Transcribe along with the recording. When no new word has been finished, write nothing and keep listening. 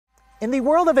In the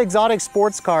world of exotic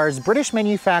sports cars, British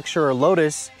manufacturer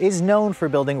Lotus is known for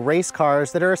building race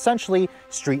cars that are essentially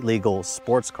street-legal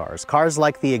sports cars. Cars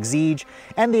like the Exige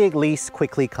and the Elise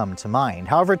quickly come to mind.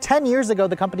 However, 10 years ago,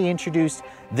 the company introduced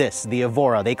this, the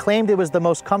Evora. They claimed it was the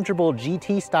most comfortable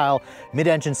GT-style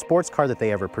mid-engine sports car that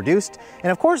they ever produced.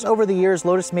 And of course, over the years,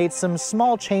 Lotus made some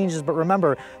small changes, but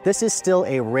remember, this is still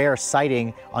a rare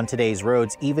sighting on today's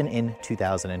roads, even in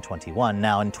 2021.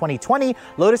 Now, in 2020,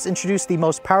 Lotus introduced the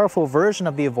most powerful version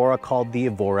of the Evora called the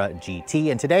Evora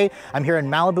GT. And today, I'm here in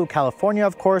Malibu, California,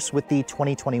 of course, with the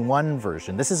 2021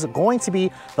 version. This is going to be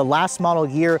the last model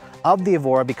year of the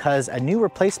Evora because a new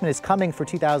replacement is coming for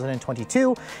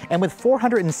 2022. And with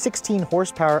 416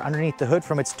 horsepower underneath the hood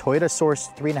from its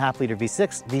Toyota-sourced 3.5-liter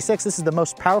V6, this is the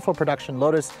most powerful production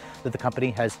Lotus that the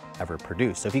company has ever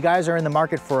produced. So if you guys are in the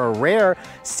market for a rare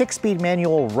 6-speed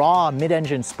manual raw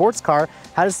mid-engine sports car,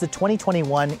 how does the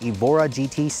 2021 Evora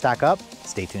GT stack up?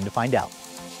 Stay tuned to find out.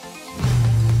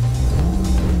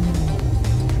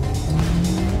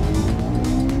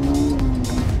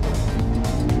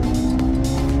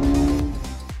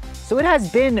 So it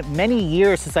has been many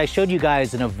years since I showed you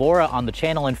guys an Evora on the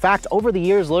channel. In fact, over the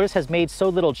years, Lotus has made so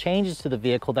little changes to the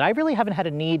vehicle that I really haven't had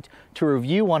a need to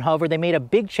review one. However, they made a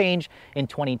big change in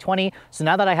 2020. So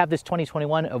now that I have this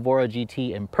 2021 Evora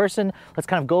GT in person, let's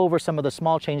kind of go over some of the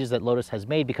small changes that Lotus has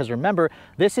made, because remember,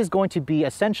 this is going to be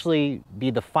essentially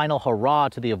the final hurrah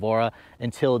to the Evora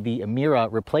until the Emira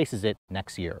replaces it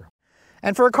next year.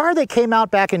 And for a car that came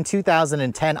out back in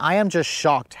 2010, I am just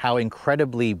shocked how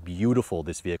incredibly beautiful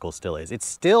this vehicle still is. It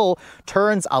still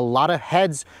turns a lot of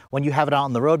heads when you have it out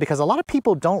on the road because a lot of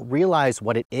people don't realize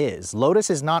what it is. Lotus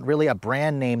is not really a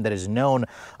brand name that is known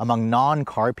among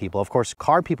non-car people. Of course,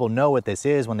 car people know what this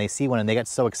is when they see one and they get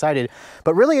so excited.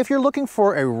 But really, if you're looking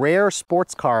for a rare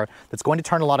sports car that's going to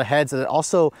turn a lot of heads, that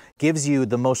also gives you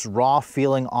the most raw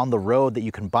feeling on the road that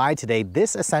you can buy today,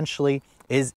 this essentially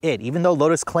is it. Even though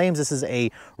Lotus claims this is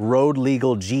a road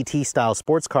legal GT style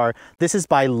sports car, this is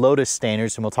by Lotus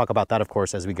standards, and we'll talk about that, of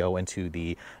course, as we go into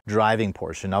the driving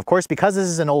portion. Now, of course, because this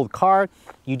is an old car,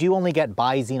 you do only get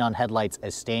bi-xenon headlights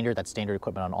as standard. That's standard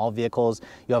equipment on all vehicles.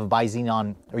 You have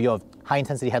bi-xenon, or you have high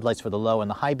intensity headlights for the low and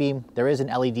the high beam. There is an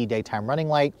LED daytime running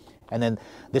light, and then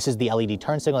this is the LED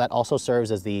turn signal that also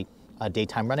serves as the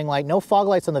daytime running light. No fog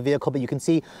lights on the vehicle, but you can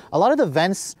see a lot of the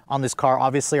vents on this car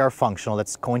obviously are functional.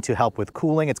 That's going to help with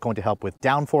cooling. It's going to help with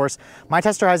downforce. My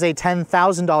tester has a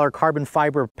 $10,000 carbon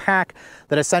fiber pack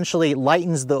that essentially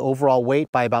lightens the overall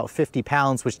weight by about 50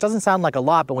 pounds, which doesn't sound like a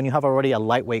lot, but when you have already a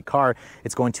lightweight car,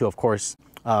 it's going to, of course,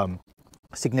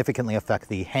 significantly affect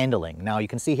the handling. Now you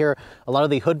can see here, a lot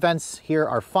of the hood vents here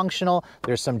are functional.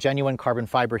 There's some genuine carbon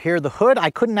fiber here. The hood,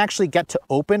 I couldn't actually get to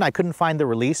open. I couldn't find the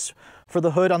release for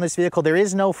the hood on this vehicle. There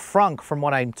is no frunk from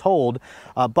what I'm told,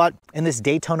 but in this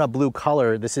Daytona blue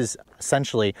color, this is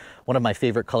essentially one of my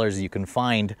favorite colors you can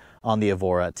find on the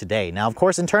Evora today. Now, of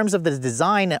course, in terms of the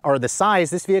design or the size,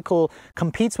 this vehicle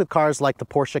competes with cars like the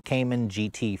Porsche Cayman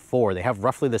GT4. They have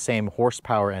roughly the same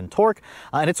horsepower and torque,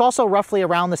 and it's also roughly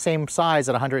around the same size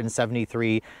at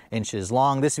 173 inches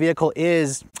long. This vehicle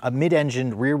is a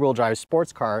mid-engine rear-wheel drive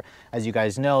sports car. As you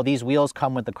guys know, these wheels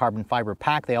come with the carbon fiber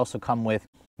pack. They also come with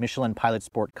Michelin Pilot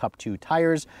Sport Cup 2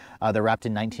 tires. They're wrapped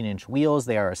in 19-inch wheels.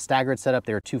 They are a staggered setup.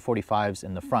 They are 245s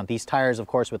in the front. These tires, of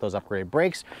course, with those upgraded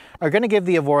brakes, are going to give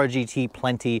the Evora GT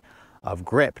plenty of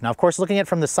grip. Now, of course, looking at it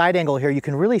from the side angle here, you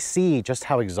can really see just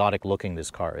how exotic looking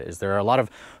this car is. There are a lot of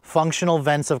functional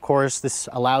vents, of course. This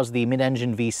allows the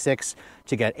mid-engine V6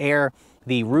 to get air.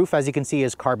 The roof, as you can see,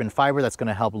 is carbon fiber. That's going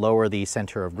to help lower the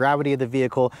center of gravity of the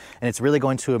vehicle, and it's really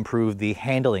going to improve the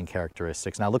handling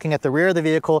characteristics. Now, looking at the rear of the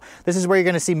vehicle, this is where you're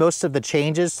going to see most of the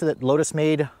changes that Lotus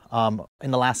made in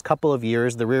the last couple of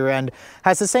years. The rear end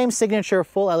has the same signature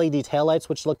full LED taillights,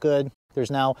 which look good.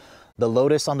 There's now the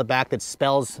Lotus on the back that's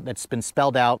been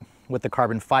spelled out with the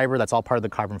carbon fiber. That's all part of the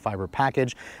carbon fiber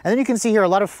package. And then you can see here a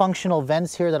lot of functional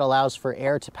vents here that allows for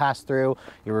air to pass through.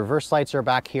 Your reverse lights are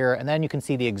back here. And then you can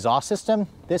see the exhaust system.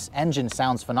 This engine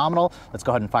sounds phenomenal. Let's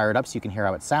go ahead and fire it up so you can hear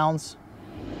how it sounds.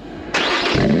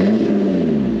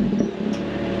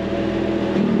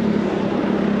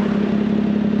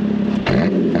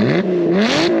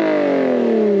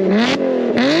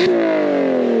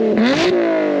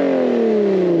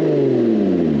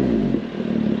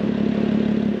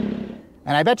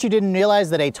 And I bet you didn't realize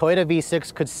that a Toyota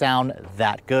V6 could sound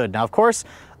that good. Now, of course,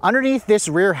 underneath this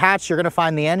rear hatch, you're going to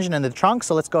find the engine and the trunk.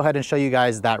 So let's go ahead and show you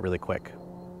guys that really quick.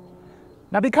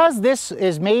 Now, because this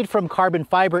is made from carbon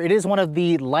fiber, it is one of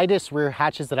the lightest rear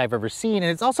hatches that I've ever seen. And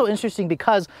it's also interesting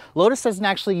because Lotus doesn't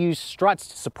actually use struts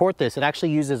to support this. It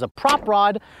actually uses a prop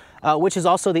rod, which is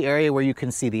also the area where you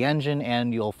can see the engine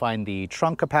and you'll find the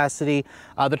trunk capacity.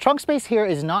 The trunk space here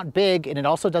is not big, and it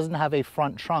also doesn't have a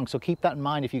front trunk. So keep that in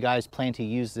mind if you guys plan to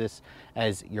use this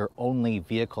as your only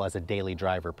vehicle as a daily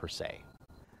driver per se.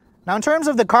 Now, in terms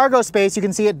of the cargo space, you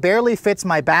can see it barely fits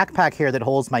my backpack here that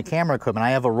holds my camera equipment. I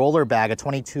have a roller bag, a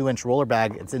 22-inch roller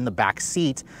bag. It's in the back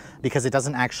seat because it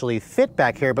doesn't actually fit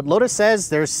back here. But Lotus says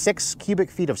there's 6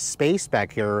 cubic feet of space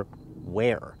back here.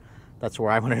 Where? That's where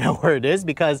I want to know where it is,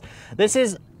 because this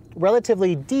is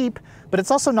relatively deep, but it's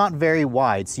also not very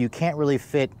wide. So you can't really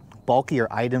fit bulkier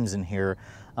items in here.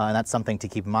 And that's something to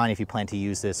keep in mind if you plan to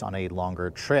use this on a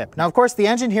longer trip. Now, of course, the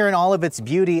engine here in all of its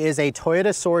beauty is a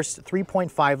Toyota-sourced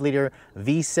 3.5-liter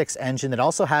V6 engine that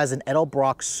also has an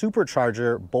Edelbrock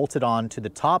supercharger bolted on to the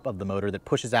top of the motor that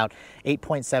pushes out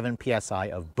 8.7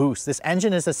 psi of boost. This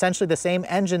engine is essentially the same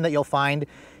engine that you'll find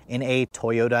in a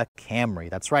Toyota Camry.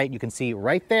 That's right, you can see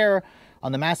right there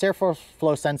on the mass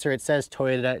airflow sensor, it says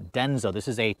Toyota Denso. This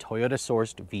is a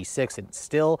Toyota-sourced V6. It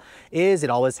still is. It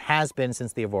always has been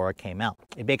since the Evora came out.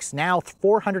 It makes now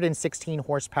 416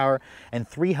 horsepower and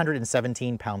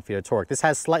 317 pound-feet of torque. This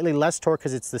has slightly less torque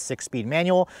because it's the 6-speed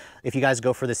manual. If you guys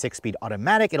go for the 6-speed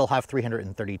automatic, it'll have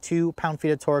 332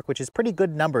 pound-feet of torque, which is pretty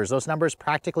good numbers. Those numbers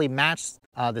practically match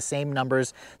the same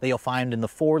numbers that you'll find in the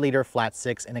 4-liter flat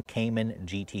 6 in a Cayman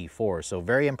GT4. So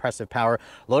very impressive power.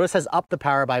 Lotus has upped the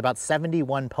power by about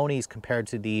 71 ponies compared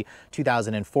to the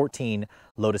 2014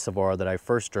 Lotus Evora that I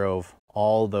first drove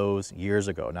all those years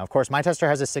ago. Now, of course, my tester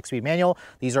has a 6-speed manual.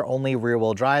 These are only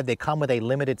rear-wheel drive. They come with a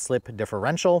limited slip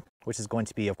differential, which is going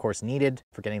to be, of course, needed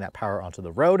for getting that power onto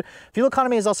the road. Fuel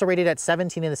economy is also rated at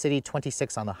 17 in the city,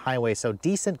 26 on the highway, so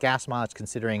decent gas mileage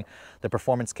considering the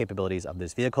performance capabilities of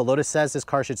this vehicle. Lotus says this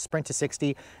car should sprint to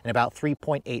 60 in about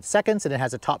 3.8 seconds, and it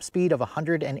has a top speed of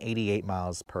 188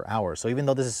 miles per hour. So even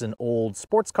though this is an old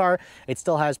sports car, it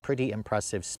still has pretty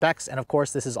impressive specs. And of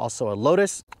course, this is also a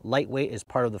Lotus. Lightweight is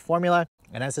part of the formula.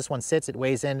 And as this one sits, it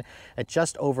weighs in at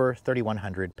just over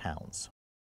 3,100 pounds.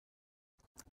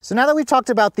 So now that we've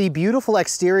talked about the beautiful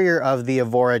exterior of the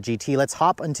Evora GT, let's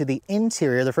hop into the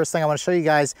interior. The first thing I want to show you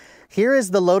guys, here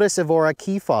is the Lotus Evora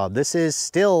key fob. This is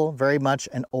still very much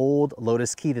an old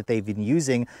Lotus key that they've been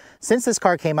using since this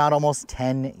car came out almost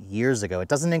 10 years ago. It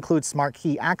doesn't include smart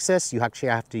key access. You actually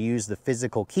have to use the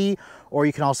physical key, or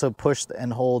you can also push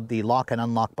and hold the lock and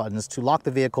unlock buttons. To lock the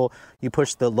vehicle, you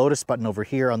push the Lotus button over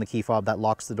here on the key fob. That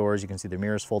locks the doors. You can see the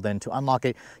mirrors fold in. To unlock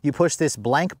it, you push this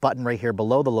blank button right here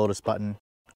below the Lotus button,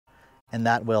 and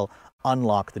that will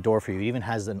unlock the door for you. It even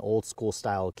has an old school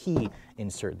style key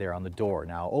insert there on the door.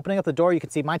 Now, opening up the door, you can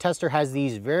see my tester has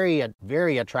these very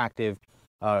attractive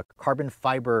carbon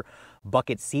fiber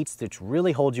bucket seats that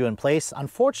really hold you in place.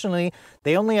 Unfortunately,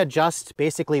 they only adjust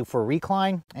basically for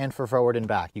recline and for forward and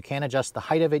back. You can't adjust the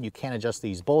height of it. You can't adjust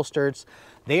these bolsters.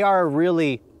 They are a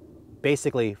really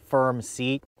basically firm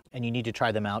seat, and you need to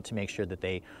try them out to make sure that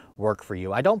they work for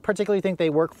you. I don't particularly think they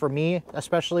work for me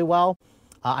especially well.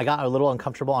 I got a little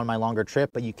uncomfortable on my longer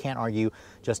trip, but you can't argue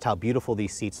just how beautiful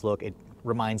these seats look. It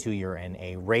reminds you you're in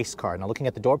a race car. Now, looking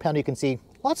at the door panel, you can see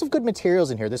lots of good materials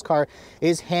in here. This car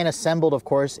is hand assembled, of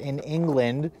course, in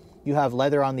England. You have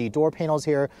leather on the door panels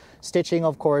here, stitching,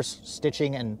 of course,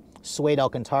 stitching and suede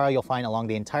Alcantara. You'll find along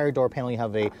the entire door panel. You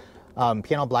have a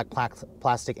piano black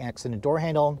plastic accented door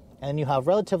handle, and you have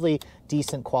relatively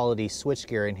decent quality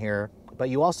switchgear in here. But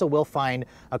you also will find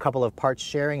a couple of parts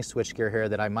sharing switchgear here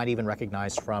that I might even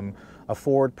recognize from a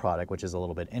Ford product, which is a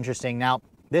little bit interesting. Now,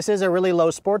 this is a really low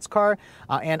sports car,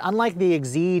 and unlike the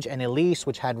Exige and Elise,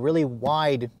 which had really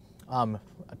wide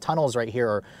tunnels right here,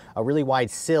 or a really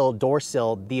wide door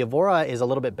sill, the Evora is a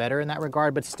little bit better in that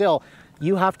regard, but still,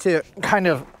 you have to kind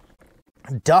of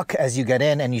duck as you get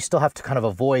in, and you still have to kind of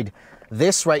avoid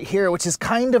this right here, which is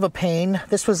kind of a pain.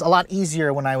 This was a lot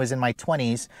easier when I was in my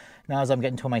 20s. Now, as I'm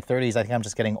getting to my 30s, I think I'm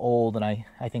just getting old, and I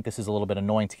think this is a little bit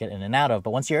annoying to get in and out of. But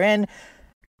once you're in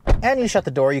and you shut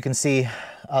the door, you can see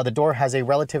the door has a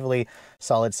relatively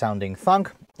solid sounding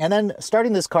thunk. And then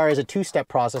starting this car is a 2-step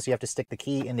process. You have to stick the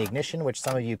key in the ignition, which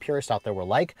some of you purists out there will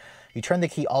like. You turn the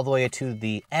key all the way to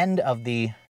the end of the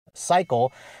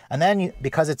cycle, and then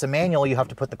because it's a manual, you have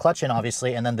to put the clutch in,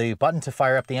 obviously, and then the button to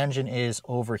fire up the engine is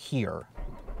over here.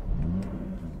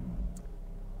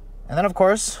 And then, of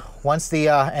course, once the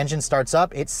engine starts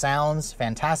up, it sounds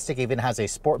fantastic. It even has a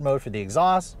sport mode for the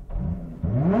exhaust.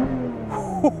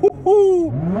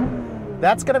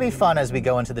 That's going to be fun as we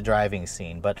go into the driving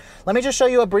scene. But let me just show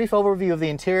you a brief overview of the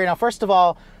interior. Now, first of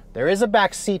all, there is a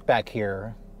back seat back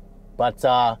here. But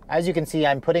as you can see,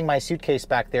 I'm putting my suitcase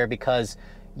back there because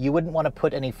you wouldn't want to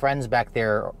put any friends back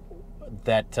there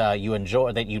that you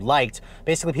enjoy, that you liked.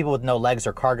 Basically people with no legs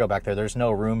or cargo back there. There's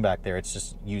no room back there. It's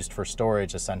just used for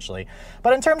storage essentially.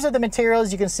 But in terms of the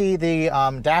materials, you can see the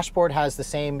dashboard has the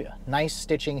same nice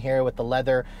stitching here with the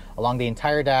leather along the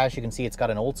entire dash. You can see it's got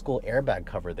an old school airbag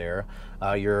cover there.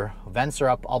 Your vents are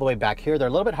up all the way back here. They're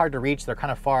a little bit hard to reach. They're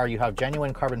kind of far. You have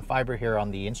genuine carbon fiber here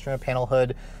on the instrument panel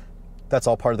hood. That's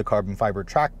all part of the carbon fiber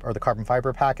track, or the carbon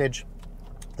fiber package.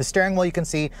 The steering wheel, you can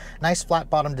see, nice flat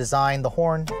bottom design. The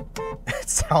horn, it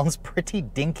sounds pretty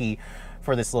dinky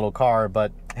for this little car,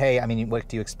 but hey, I mean, what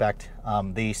do you expect?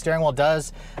 The steering wheel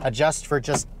does adjust for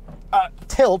just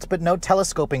tilt, but no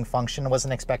telescoping function. I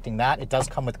wasn't expecting that. It does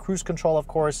come with cruise control, of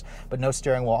course, but no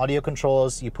steering wheel audio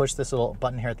controls. You push this little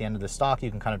button here at the end of the stock.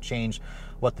 You can kind of change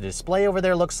what the display over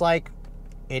there looks like.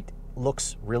 It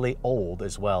looks really old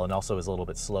as well, and also is a little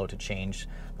bit slow to change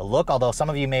the look, although some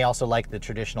of you may also like the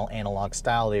traditional analog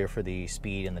style there for the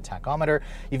speed and the tachometer.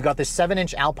 You've got this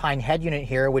 7-inch Alpine head unit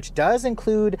here, which does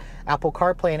include Apple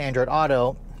CarPlay and Android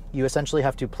Auto. You essentially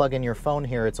have to plug in your phone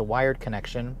here. It's a wired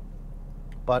connection,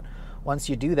 but once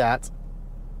you do that,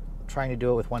 trying to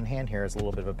do it with one hand here is a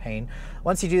little bit of a pain.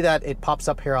 Once you do that, it pops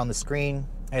up here on the screen.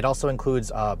 It also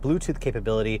includes Bluetooth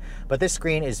capability, but this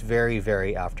screen is very,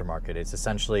 very aftermarket. It's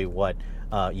essentially what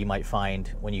you might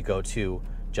find when you go to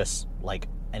just like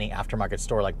any aftermarket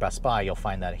store like Best Buy. You'll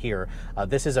find that here.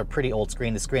 This is a pretty old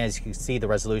screen. The screen, as you can see, the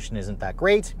resolution isn't that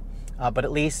great, but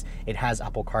at least it has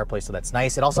Apple CarPlay, so that's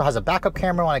nice. It also has a backup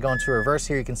camera. When I go into reverse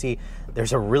here, you can see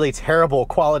there's a really terrible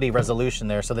quality resolution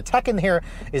there. So the tech in here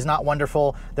is not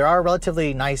wonderful. There are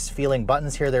relatively nice feeling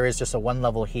buttons here. There is just a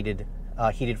one-level heated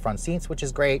front seats, which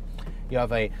is great. You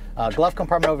have a glove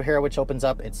compartment over here, which opens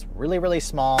up. It's really, really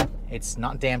small. It's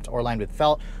not damped or lined with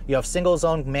felt. You have single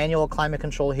zone manual climate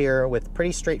control here with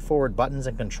pretty straightforward buttons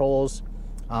and controls.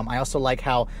 I also like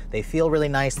how they feel really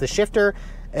nice. The shifter,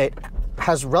 it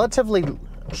has relatively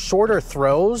shorter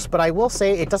throws, but I will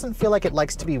say it doesn't feel like it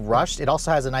likes to be rushed. It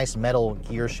also has a nice metal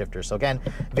gear shifter. So again,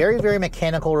 very, very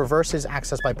mechanical. Reverse is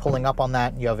accessed by pulling up on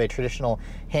that. You have a traditional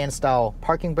hand style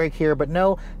parking brake here, but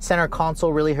no center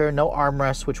console really here, no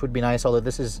armrest, which would be nice, although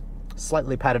this is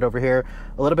slightly padded over here.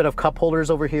 A little bit of cup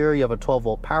holders over here. You have a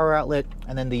 12-volt power outlet,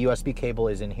 and then the USB cable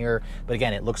is in here. But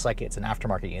again, it looks like it's an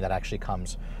aftermarket unit that actually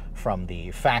comes from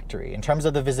the factory. In terms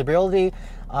of the visibility,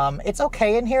 it's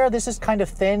okay in here. This is kind of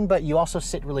thin, but you also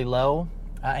sit really low,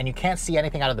 and you can't see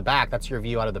anything out of the back. That's your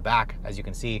view out of the back. As you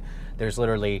can see, there's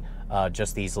literally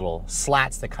just these little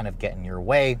slats that kind of get in your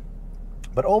way.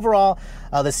 But overall,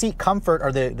 the seat comfort,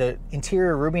 or the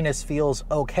interior roominess, feels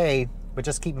okay. But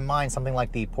just keep in mind, something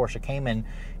like the Porsche Cayman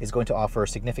is going to offer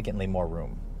significantly more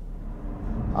room.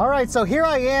 All right, so here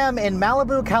I am in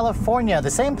Malibu, California, the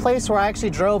same place where I actually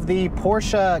drove the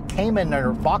Porsche Cayman,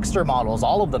 or Boxster models,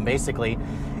 all of them basically.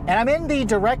 And I'm in the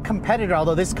direct competitor,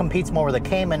 although this competes more with a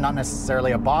Cayman, not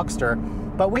necessarily a Boxster.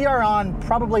 But we are on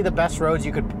probably the best roads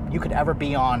you could ever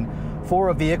be on for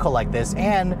a vehicle like this.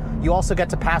 And you also get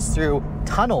to pass through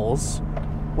tunnels,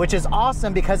 which is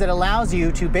awesome because it allows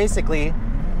you to basically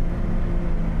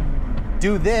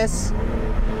do this.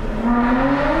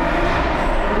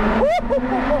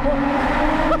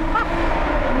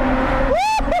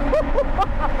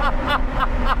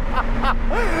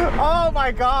 Oh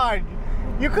my God.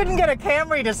 You couldn't get a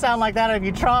Camry to sound like that if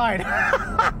you tried.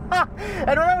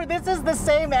 And remember, this is the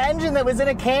same engine that was in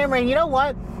a Camry. And you know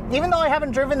what? Even though I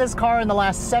haven't driven this car in the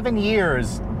last 7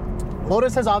 years,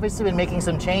 Lotus has obviously been making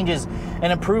some changes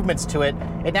and improvements to it.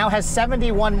 It now has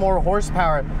 71 more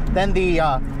horsepower than the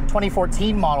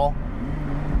 2014 model.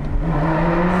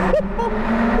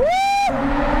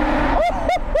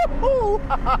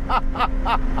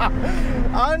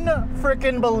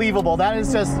 Unfreaking believable. That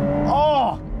is just,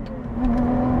 oh.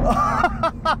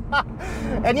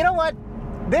 And you know what?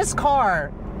 This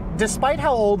car, despite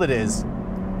how old it is,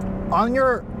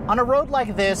 on a road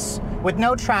like this with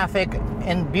no traffic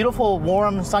in beautiful,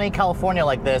 warm, sunny California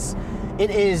like this, it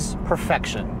is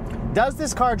perfection. Does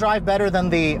this car drive better than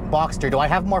the Boxster? Do I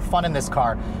have more fun in this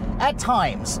car? At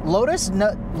times.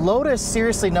 Lotus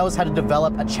seriously knows how to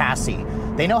develop a chassis.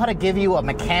 They know how to give you a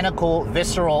mechanical,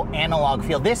 visceral, analog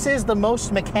feel. This is the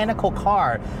most mechanical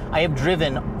car I have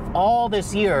driven all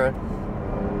this year,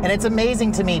 and it's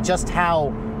amazing to me just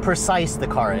how precise the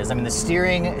car is. I mean, the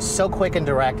steering is so quick and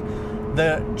direct.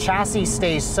 The chassis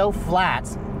stays so flat.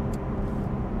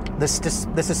 The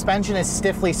suspension is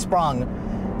stiffly sprung.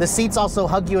 The seats also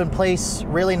hug you in place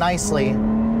really nicely.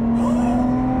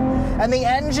 And the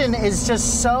engine is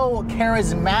just so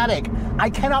charismatic. I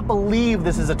cannot believe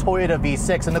this is a Toyota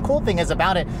V6. And the cool thing is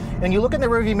about it, when you look in the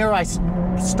rearview mirror, I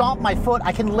stomp my foot,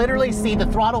 I can literally see the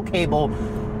throttle cable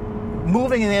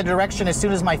moving in the direction as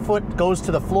soon as my foot goes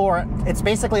to the floor. It's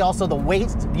basically also the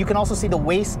waist. You can also see the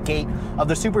waist gate of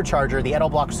the supercharger, the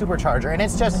Edelblock supercharger, and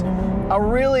it's just a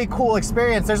really cool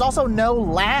experience. There's also no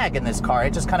lag in this car.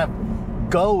 It just kind of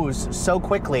goes so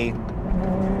quickly.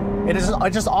 It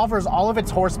just offers all of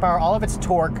its horsepower, all of its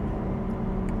torque,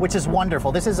 which is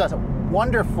wonderful. This is a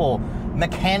wonderful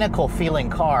mechanical feeling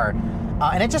car.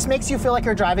 And it just makes you feel like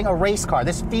you're driving a race car.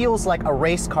 This feels like a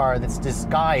race car that's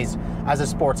disguised as a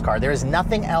sports car. There is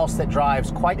nothing else that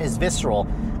drives quite as visceral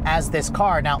as this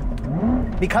car. Now,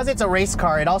 because it's a race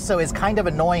car, it also is kind of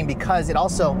annoying because it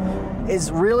also is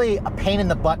really a pain in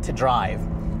the butt to drive.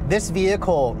 This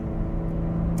vehicle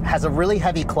has a really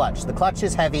heavy clutch. The clutch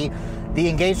is heavy. The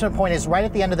engagement point is right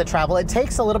at the end of the travel. It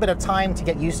takes a little bit of time to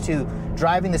get used to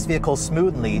driving this vehicle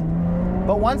smoothly.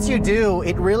 But once you do,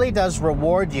 it really does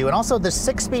reward you. And also the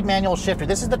 6-speed manual shifter,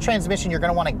 this is the transmission you're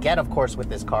gonna wanna get, of course, with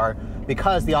this car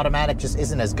because the automatic just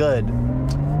isn't as good.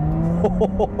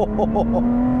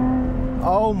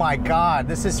 Oh my God,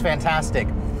 this is fantastic.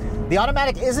 The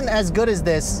automatic isn't as good as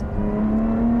this.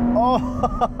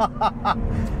 Oh,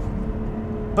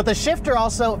 but the shifter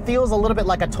also feels a little bit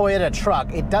like a Toyota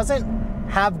truck. It doesn't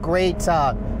have great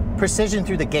precision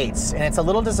through the gates, and it's a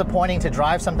little disappointing to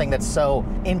drive something that's so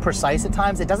imprecise at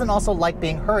times. It doesn't also like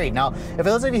being hurried. Now, if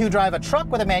those of you who drive a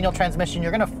truck with a manual transmission,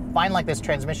 you're gonna find like this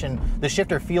transmission, the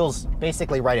shifter feels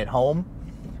basically right at home.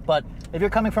 But if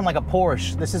you're coming from like a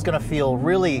Porsche, this is gonna feel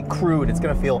really crude. It's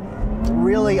gonna feel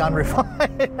really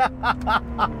unrefined.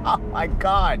 Oh my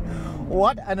God,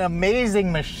 what an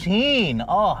amazing machine.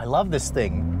 Oh, I love this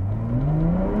thing.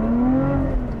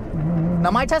 Now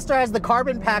my Tester has the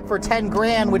carbon pack for 10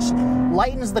 grand, which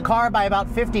lightens the car by about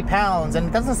 50 pounds. And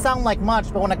it doesn't sound like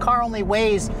much, but when a car only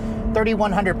weighs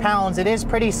 3,100 pounds, it is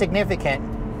pretty significant.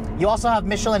 You also have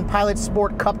Michelin Pilot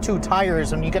Sport Cup 2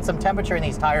 tires. When you get some temperature in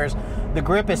these tires, the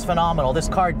grip is phenomenal. This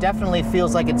car definitely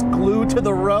feels like it's glued to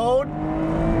the road.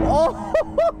 Oh,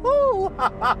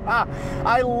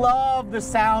 I love the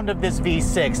sound of this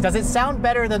V6. Does it sound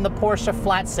better than the Porsche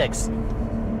Flat 6?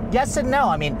 Yes and no.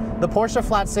 I mean, the Porsche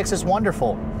Flat 6 is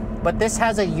wonderful, but this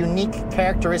has a unique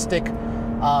characteristic,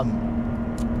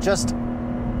 just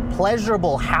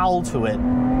pleasurable howl to it.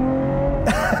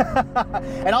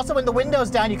 And also when the window's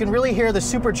down, you can really hear the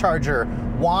supercharger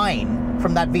whine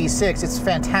from that V6. It's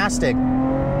fantastic.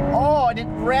 Oh, and it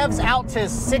revs out to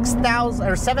 6,000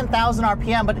 or 7,000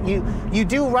 RPM, but you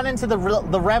do run into the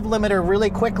rev limiter really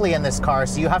quickly in this car,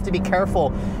 so you have to be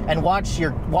careful and watch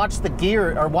the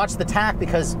gear or watch the tach,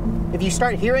 because if you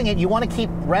start hearing it, you want to keep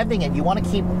revving it. You want to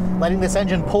keep letting this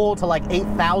engine pull to like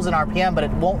 8,000 RPM, but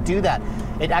it won't do that.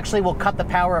 It actually will cut the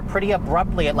power up pretty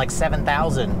abruptly at like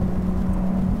 7,000.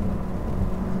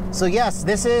 So yes,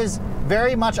 this is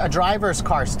very much a driver's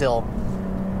car still.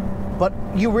 But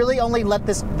you really only let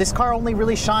this car only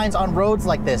really shines on roads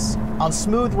like this, on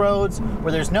smooth roads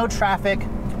where there's no traffic,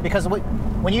 because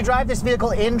when you drive this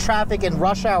vehicle in traffic, in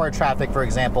rush hour traffic, for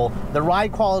example, the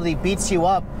ride quality beats you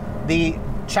up. The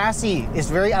chassis is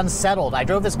very unsettled. I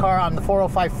drove this car on the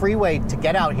 405 freeway to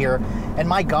get out here, and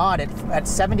my God, at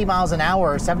 70 miles an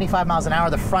hour, 75 miles an hour,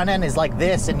 the front end is like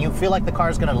this, and you feel like the car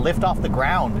is gonna lift off the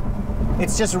ground.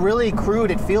 It's just really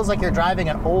crude. It feels like you're driving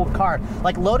an old car.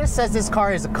 Like Lotus says this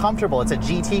car is comfortable, it's a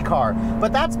GT car,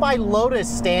 but that's by Lotus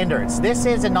standards. This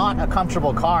is not a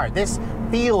comfortable car. This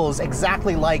feels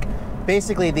exactly like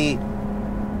basically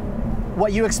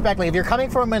what you expect. Like if you're coming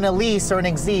from an Elise or an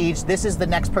Exige, this is the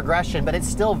next progression, but it's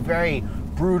still very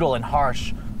brutal and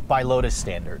harsh by Lotus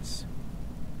standards.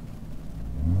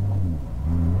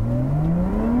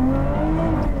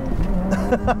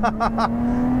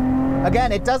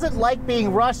 Again, it doesn't like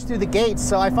being rushed through the gates,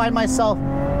 so I find myself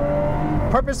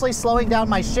purposely slowing down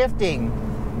my shifting.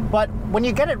 But when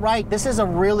you get it right, this is a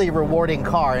really rewarding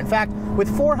car. In fact,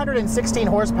 with 416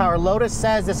 horsepower, Lotus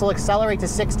says this will accelerate to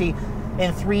 60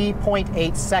 in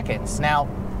 3.8 seconds. Now,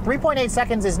 3.8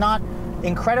 seconds is not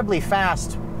incredibly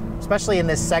fast, especially in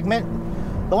this segment.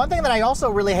 The one thing that I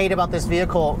also really hate about this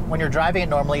vehicle when you're driving it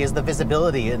normally is the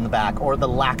visibility in the back, or the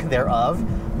lack thereof.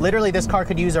 Literally, this car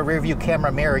could use a rear view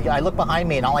camera mirror. I look behind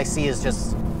me and all I see is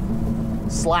just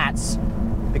slats.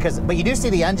 But you do see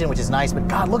the engine, which is nice, but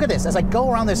God, look at this. As I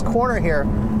go around this corner here,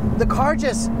 the car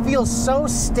just feels so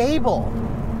stable.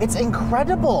 It's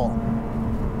incredible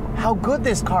how good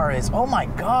this car is. Oh my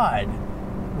God.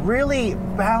 Really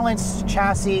balanced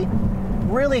chassis,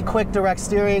 really quick direct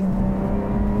steering.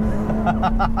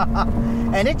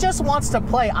 And it just wants to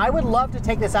play. I would love to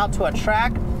take this out to a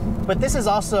track, but this is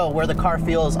also where the car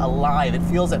feels alive. It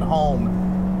feels at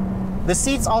home. The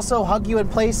seats also hug you in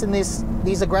place in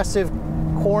these aggressive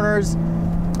corners.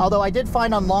 Although I did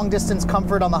find on long distance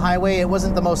comfort on the highway, it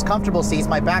wasn't the most comfortable seats.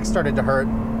 My back started to hurt.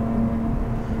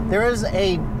 There is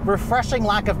a refreshing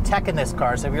lack of tech in this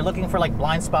car. So if you're looking for like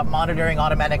blind spot monitoring,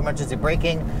 automatic emergency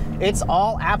braking, it's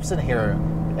all absent here.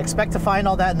 Expect to find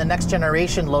all that in the next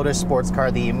generation Lotus sports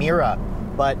car, the Emira.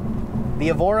 But the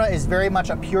Evora is very much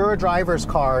a pure driver's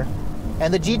car,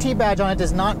 and the GT badge on it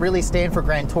does not really stand for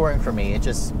Grand Touring for me. It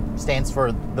just stands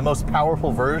for the most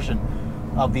powerful version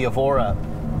of the Evora.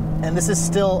 And this is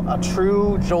still a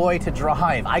true joy to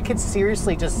drive. I could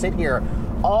seriously just sit here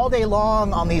all day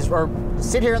long on these, or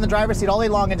sit here in the driver's seat all day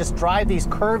long and just drive these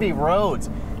curvy roads.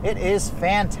 It is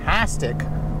fantastic.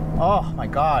 Oh my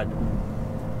God.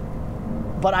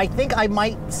 But I think I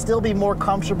might still be more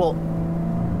comfortable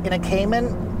in a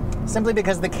Cayman, simply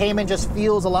because the Cayman just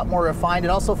feels a lot more refined. It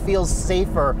also feels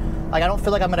safer. Like, I don't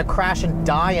feel like I'm gonna crash and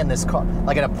die in this car.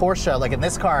 Like in a Porsche, like in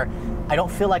this car, I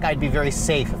don't feel like I'd be very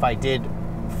safe if I did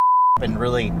and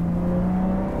really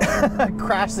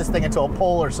crash this thing into a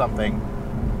pole or something,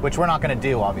 which we're not gonna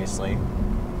do, obviously.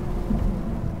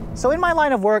 So in my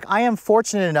line of work, I am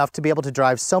fortunate enough to be able to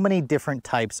drive so many different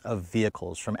types of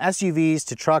vehicles, from SUVs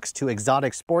to trucks to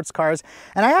exotic sports cars.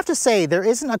 And I have to say, there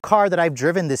isn't a car that I've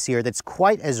driven this year that's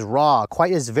quite as raw,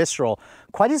 quite as visceral,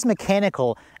 quite as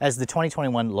mechanical as the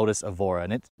 2021 Lotus Evora.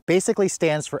 And it basically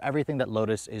stands for everything that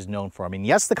Lotus is known for. I mean,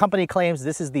 yes, the company claims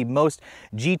this is the most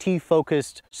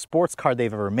GT-focused sports car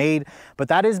they've ever made, but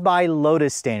that is by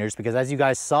Lotus standards, because as you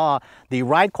guys saw, the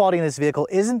ride quality in this vehicle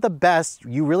isn't the best.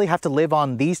 You really have to live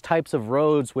on these types of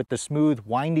roads with the smooth,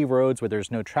 windy roads where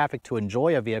there's no traffic to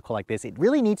enjoy a vehicle like this. It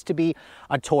really needs to be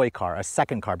a toy car, a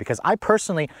second car, because I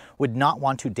personally would not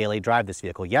want to daily drive this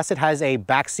vehicle. Yes, it has a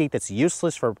back seat that's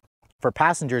useless for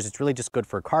passengers. It's really just good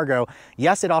for cargo.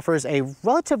 Yes, it offers a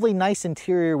relatively nice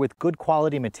interior with good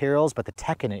quality materials, but the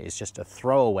tech in it is just a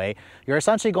throwaway. You're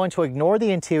essentially going to ignore the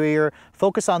interior,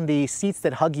 focus on the seats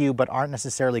that hug you but aren't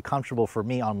necessarily comfortable for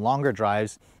me on longer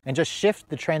drives, and just shift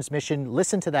the transmission,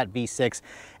 listen to that V6,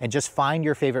 and just find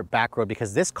your favorite back road,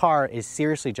 because this car is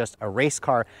seriously just a race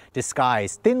car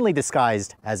disguised, thinly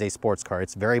disguised as a sports car.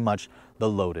 It's very much the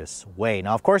Lotus way.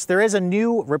 Now, of course, there is a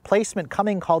new replacement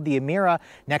coming called the Emira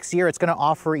next year. It's going to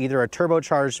offer either a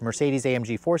turbocharged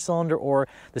Mercedes-AMG 4-cylinder or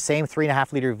the same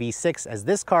 3.5-liter V6 as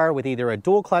this car, with either a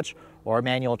dual clutch or a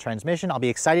manual transmission. I'll be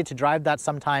excited to drive that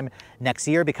sometime next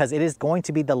year, because it is going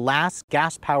to be the last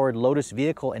gas-powered Lotus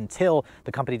vehicle until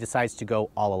the company decides to go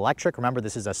all electric. Remember,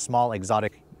 this is a small,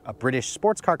 exotic British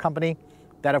sports car company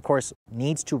that, of course,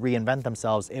 needs to reinvent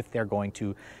themselves if they're going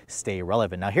to stay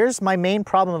relevant. Now, here's my main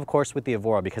problem, of course, with the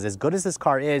Evora, because as good as this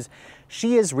car is,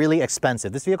 she is really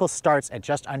expensive. This vehicle starts at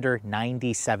just under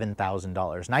 $97,000.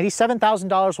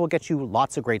 $97,000 will get you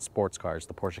lots of great sports cars.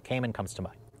 The Porsche Cayman comes to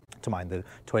mind, the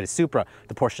Toyota Supra,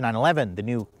 the Porsche 911, the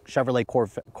new Chevrolet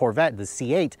Corvette, the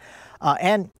C8,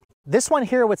 and this one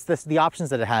here, what's the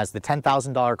options that it has: the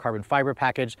 $10,000 carbon fiber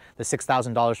package, the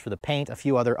 $6,000 for the paint, a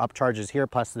few other upcharges here,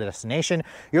 plus the destination.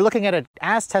 You're looking at an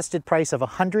as-tested price of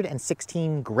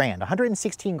 116 grand.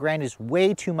 116 grand is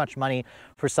way too much money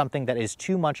for something that is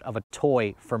too much of a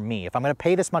toy for me. If I'm going to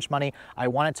pay this much money, I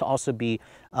want it to also be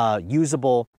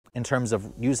usable in terms of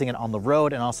using it on the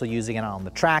road and also using it on the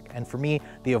track. And for me,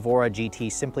 the Evora GT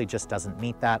simply just doesn't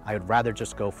meet that. I would rather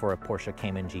just go for a Porsche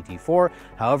Cayman GT4.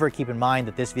 However, keep in mind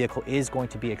that this vehicle is going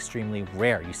to be extremely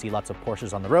rare. You see lots of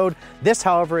Porsches on the road. This,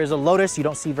 however, is a Lotus. You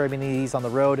don't see very many of these on the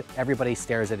road. Everybody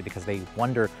stares at it because they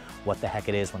wonder what the heck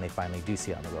it is when they finally do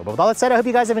see it on the road. But with all that said, I hope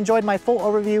you guys have enjoyed my full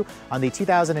overview on the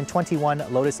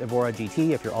 2021 Lotus Evora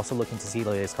GT. If you're also looking to see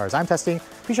the latest cars I'm testing,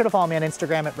 be sure to follow me on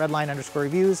Instagram at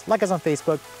Redline_reviews, like us on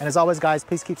Facebook, and as always, guys,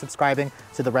 please keep subscribing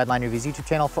to the Redline Reviews YouTube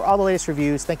channel for all the latest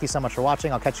reviews. Thank you so much for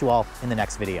watching. I'll catch you all in the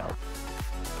next video.